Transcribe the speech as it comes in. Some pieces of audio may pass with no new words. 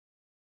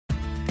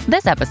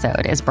This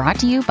episode is brought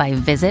to you by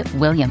Visit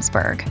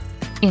Williamsburg.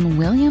 In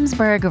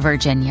Williamsburg,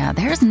 Virginia,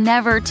 there's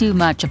never too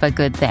much of a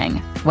good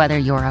thing. Whether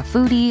you're a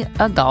foodie,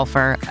 a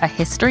golfer, a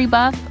history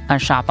buff, a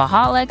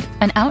shopaholic,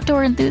 an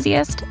outdoor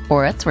enthusiast,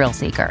 or a thrill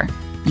seeker,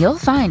 you'll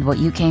find what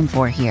you came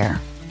for here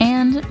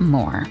and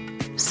more.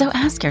 So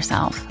ask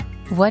yourself,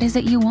 what is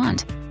it you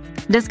want?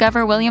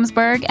 Discover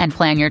Williamsburg and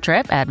plan your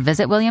trip at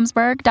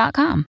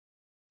visitwilliamsburg.com.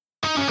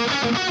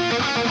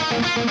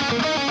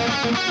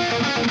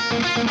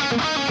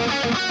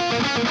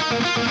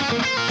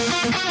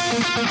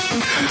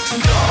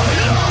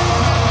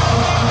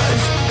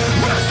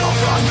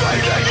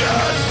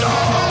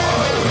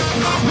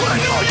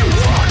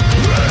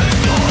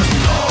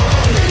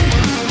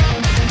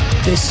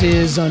 This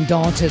is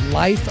Undaunted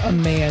Life, a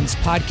Man's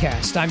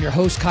Podcast. I'm your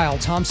host, Kyle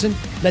Thompson.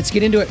 Let's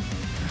get into it.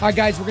 All right,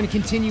 guys, we're going to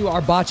continue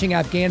our Botching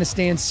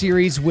Afghanistan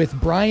series with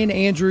Brian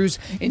Andrews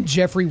and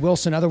Jeffrey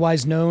Wilson,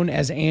 otherwise known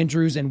as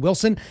Andrews and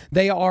Wilson.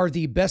 They are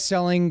the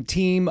best-selling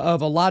team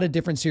of a lot of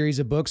different series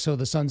of books, so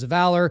the Sons of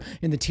Valor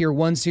in the Tier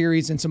 1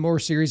 series and some more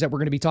series that we're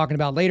going to be talking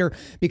about later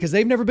because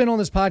they've never been on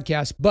this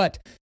podcast, but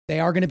they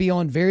are going to be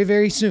on very,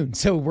 very soon.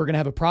 So we're going to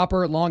have a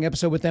proper long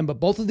episode with them. But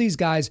both of these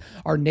guys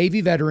are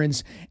Navy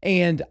veterans.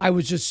 And I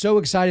was just so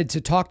excited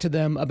to talk to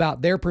them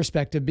about their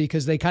perspective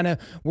because they kind of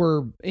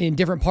were in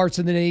different parts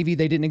of the Navy.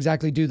 They didn't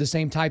exactly do the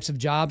same types of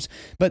jobs,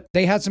 but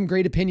they had some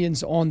great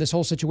opinions on this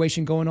whole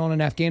situation going on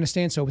in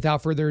Afghanistan. So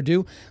without further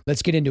ado,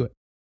 let's get into it.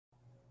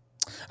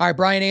 All right,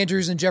 Brian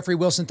Andrews and Jeffrey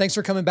Wilson, thanks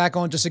for coming back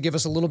on just to give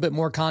us a little bit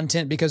more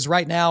content because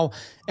right now,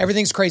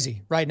 everything's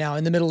crazy right now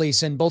in the Middle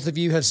East. And both of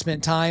you have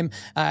spent time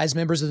as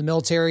members of the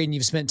military and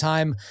you've spent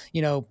time,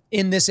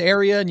 in this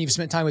area and you've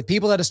spent time with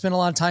people that have spent a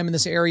lot of time in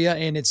this area.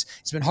 And it's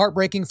been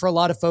heartbreaking for a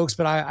lot of folks,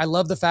 but I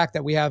love the fact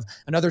that we have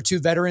another two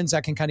veterans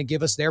that can kind of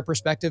give us their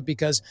perspective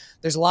because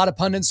there's a lot of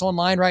pundits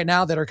online right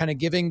now that are kind of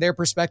giving their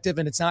perspective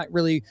and it's not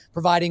really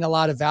providing a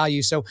lot of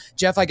value. So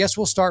Jeff, I guess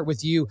we'll start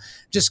with you.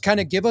 Just kind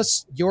of give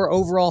us your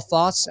overall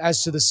thoughts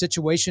as to the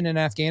situation in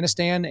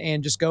Afghanistan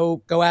and just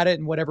go at it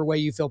in whatever way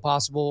you feel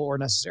possible or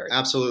necessary.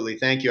 Absolutely.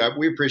 Thank you.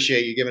 We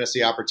appreciate you giving us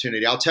the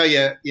opportunity. I'll tell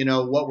you,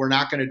 what we're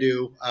not going to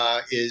do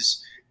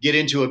is get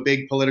into a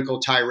big political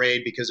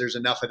tirade because there's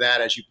enough of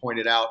that, as you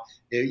pointed out.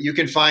 You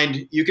can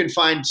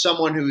find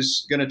someone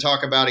who's going to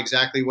talk about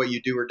exactly what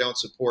you do or don't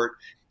support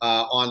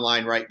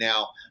online right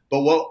now.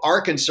 But what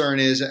our concern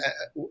is,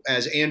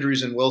 as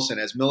Andrews and Wilson,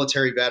 as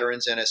military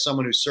veterans and as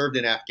someone who served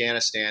in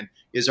Afghanistan,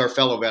 is our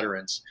fellow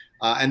veterans.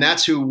 And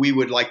that's who we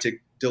would like to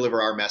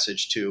deliver our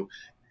message to.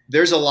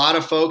 There's a lot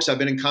of folks. I've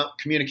been in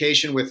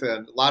communication with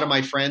a lot of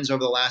my friends over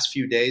the last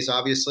few days,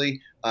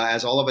 obviously,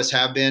 as all of us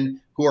have been,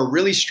 who are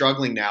really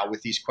struggling now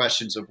with these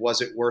questions of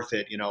was it worth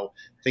it?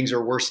 Things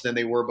are worse than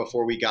they were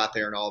before we got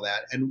there and all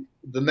that. And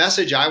the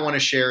message I want to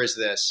share is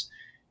this.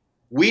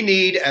 We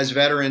need, as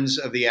veterans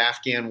of the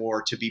Afghan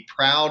war, to be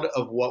proud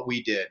of what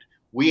we did.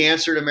 We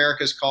answered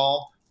America's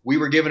call. We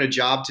were given a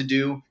job to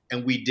do,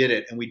 and we did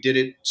it, and we did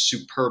it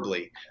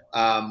superbly.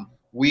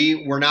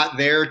 We were not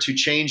there to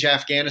change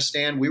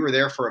Afghanistan. We were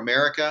there for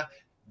America.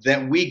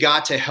 That we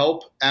got to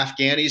help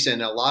Afghanis,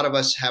 and a lot of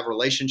us have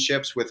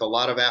relationships with a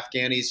lot of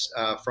Afghanis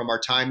from our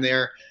time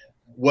there,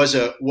 was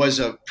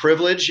a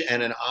privilege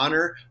and an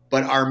honor.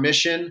 But our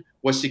mission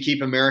was to keep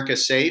America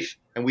safe,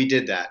 and we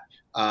did that.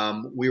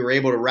 We were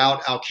able to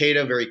rout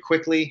al-Qaeda very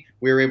quickly.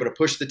 We were able to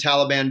push the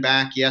Taliban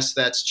back. Yes,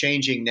 that's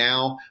changing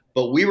now,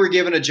 but we were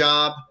given a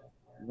job.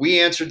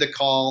 We answered the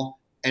call.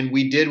 And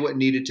we did what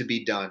needed to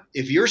be done.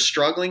 If you're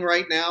struggling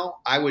right now,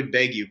 I would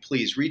beg you,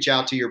 please reach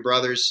out to your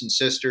brothers and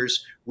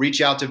sisters,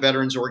 reach out to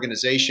veterans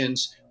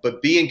organizations,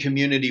 but be in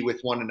community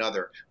with one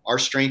another. Our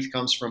strength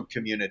comes from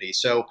community.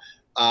 So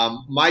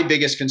my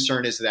biggest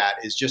concern is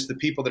just the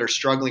people that are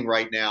struggling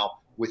right now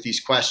with these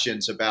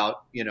questions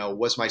about,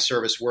 was my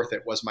service worth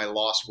it? Was my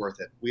loss worth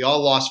it? We all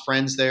lost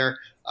friends there,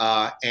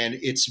 and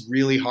it's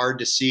really hard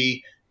to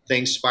see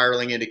things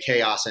spiraling into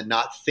chaos and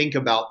not think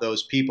about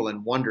those people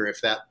and wonder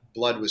if that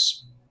blood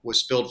was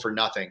spilled for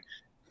nothing.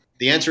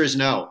 The answer is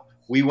no.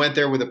 We went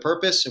there with a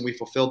purpose and we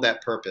fulfilled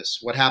that purpose.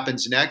 What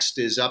happens next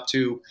is up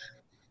to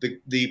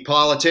the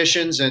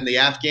politicians and the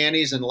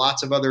Afghanis and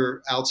lots of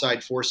other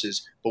outside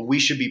forces. But we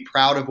should be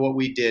proud of what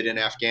we did in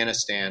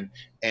Afghanistan.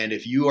 And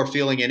if you are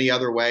feeling any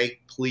other way,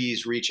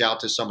 please reach out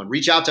to someone.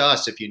 Reach out to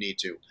us if you need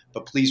to,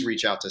 but please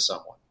reach out to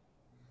someone.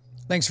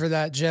 Thanks for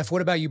that, Jeff.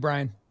 What about you,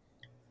 Brian?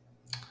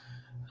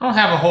 I don't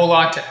have a whole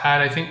lot to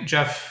add. I think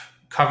Jeff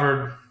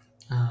covered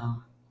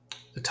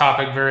the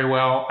topic very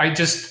well. I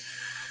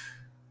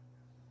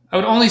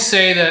would only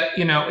say that,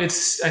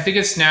 I think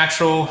it's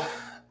natural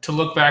to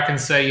look back and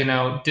say,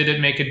 did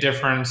it make a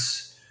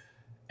difference?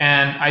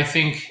 And I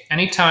think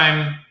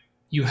anytime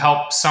you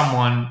help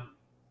someone,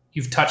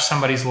 you've touched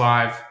somebody's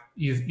life,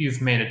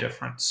 you've made a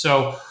difference.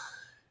 So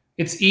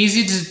it's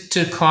easy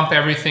to clump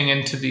everything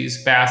into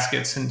these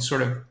baskets and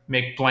sort of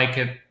make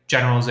blanket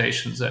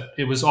generalizations that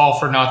it was all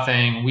for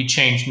nothing, we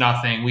changed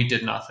nothing, we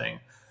did nothing.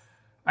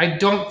 I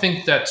don't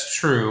think that's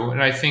true.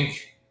 And I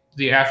think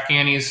the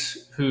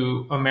Afghanis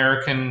who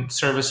American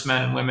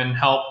servicemen and women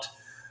helped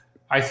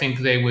I think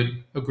they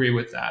would agree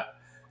with that.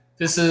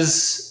 This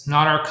is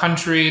not our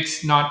country.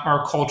 It's not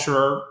our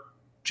culture. Our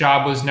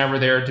job was never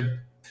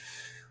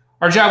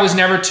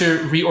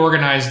to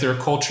reorganize their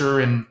culture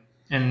and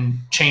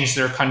change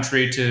their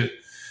country to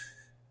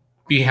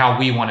be how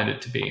we wanted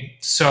it to be.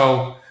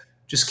 So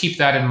just keep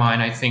that in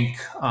mind, I think,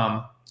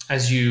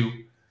 as you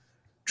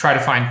try to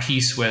find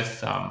peace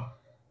with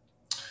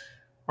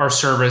our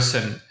service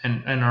and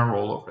our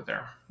role over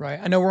there. Right.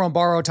 I know we're on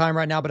borrowed time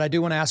right now, but I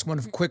do want to ask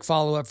one quick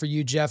follow-up for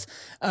you, Jeff.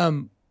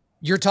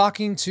 You're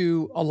talking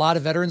to a lot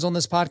of veterans on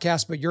this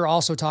podcast, but you're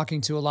also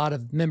talking to a lot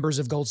of members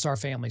of Gold Star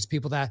families,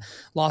 people that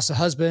lost a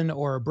husband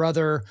or a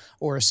brother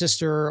or a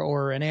sister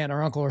or an aunt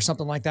or uncle or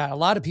something like that. A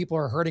lot of people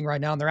are hurting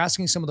right now, and they're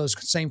asking some of those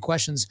same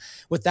questions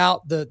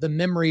without the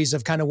memories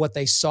of kind of what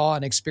they saw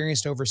and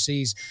experienced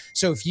overseas.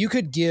 So if you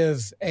could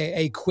give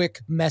a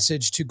quick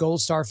message to Gold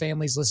Star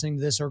families listening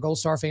to this or Gold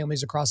Star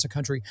families across the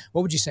country,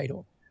 what would you say to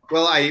them?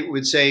 Well, I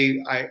would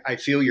say I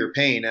feel your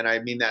pain, and I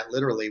mean that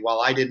literally. While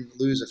I didn't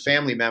lose a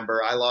family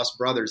member, I lost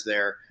brothers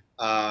there,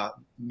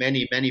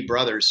 many, many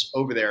brothers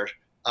over there.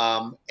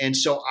 And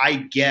so I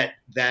get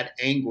that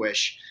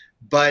anguish.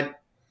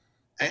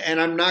 And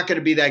I'm not going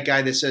to be that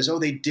guy that says, oh,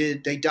 they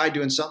died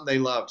doing something they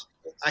loved.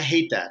 I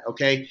hate that,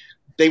 okay?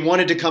 They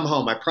wanted to come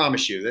home, I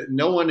promise you. That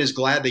no one is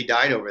glad they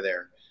died over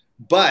there.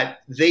 But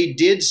they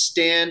did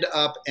stand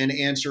up and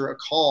answer a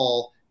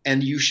call,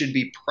 and you should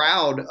be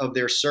proud of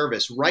their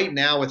service. Right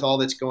now, with all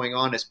that's going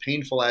on, as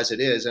painful as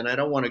it is, and I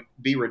don't want to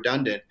be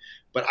redundant,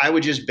 but I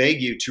would just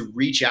beg you to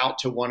reach out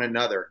to one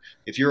another.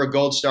 If you're a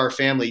Gold Star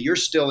family, you're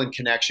still in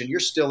connection. You're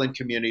still in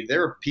community.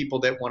 There are people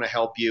that want to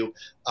help you.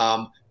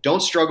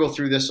 Don't struggle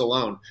through this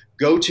alone.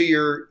 Go to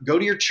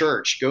your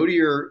church. Go to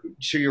your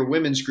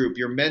women's group,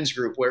 your men's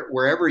group,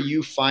 wherever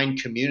you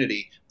find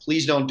community.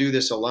 Please don't do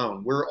this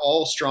alone. We're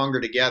all stronger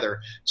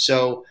together.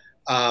 So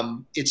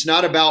it's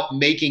not about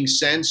making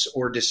sense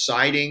or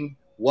deciding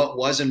what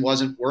was and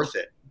wasn't worth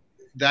it.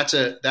 That's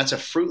a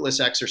fruitless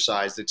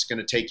exercise that's going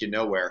to take you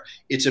nowhere.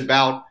 It's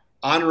about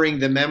honoring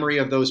the memory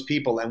of those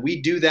people. And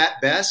we do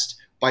that best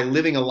by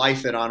living a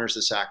life that honors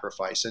the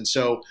sacrifice. And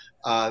so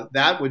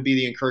that would be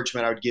the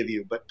encouragement I would give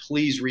you. But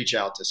please reach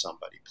out to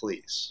somebody,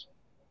 please.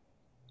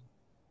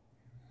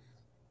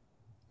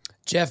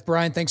 Jeff,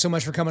 Brian, thanks so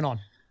much for coming on.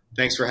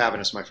 Thanks for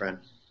having us, my friend.